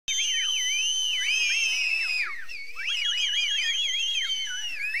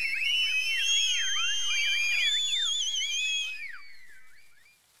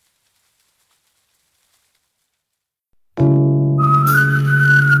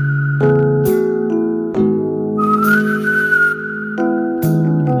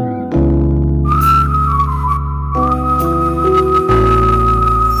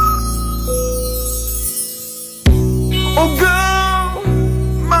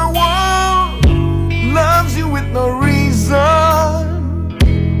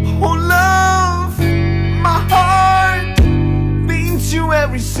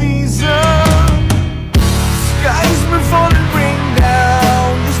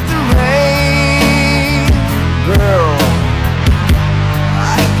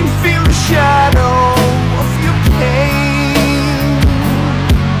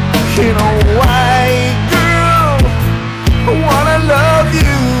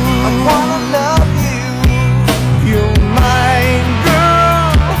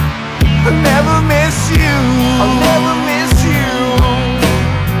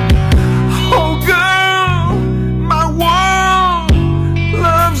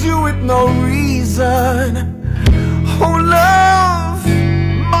no reason. Oh love,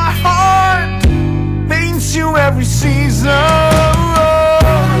 my heart paints you every season.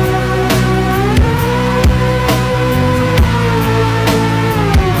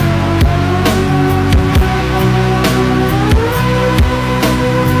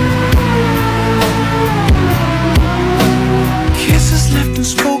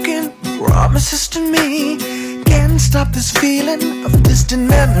 Unspoken promises to me can't stop this feeling of distant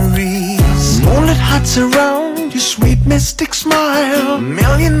memories. Moonlit hearts around your sweet mystic smile. A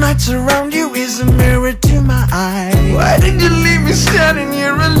million nights around you is a mirror to my eyes. Why did you leave me standing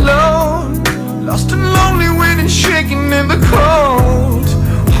here alone, lost and lonely, waiting, shaking in the cold?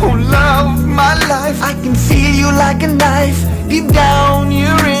 Oh love, my life, I can feel you like a knife. Deep down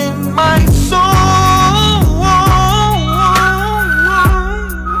you're in my soul.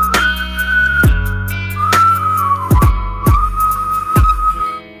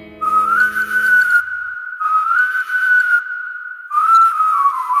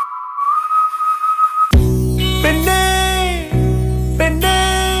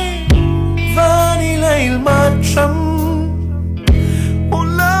 Oh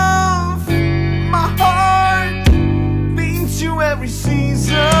love, my heart beats you every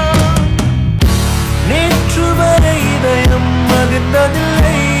season. Nature varai idayam magandadil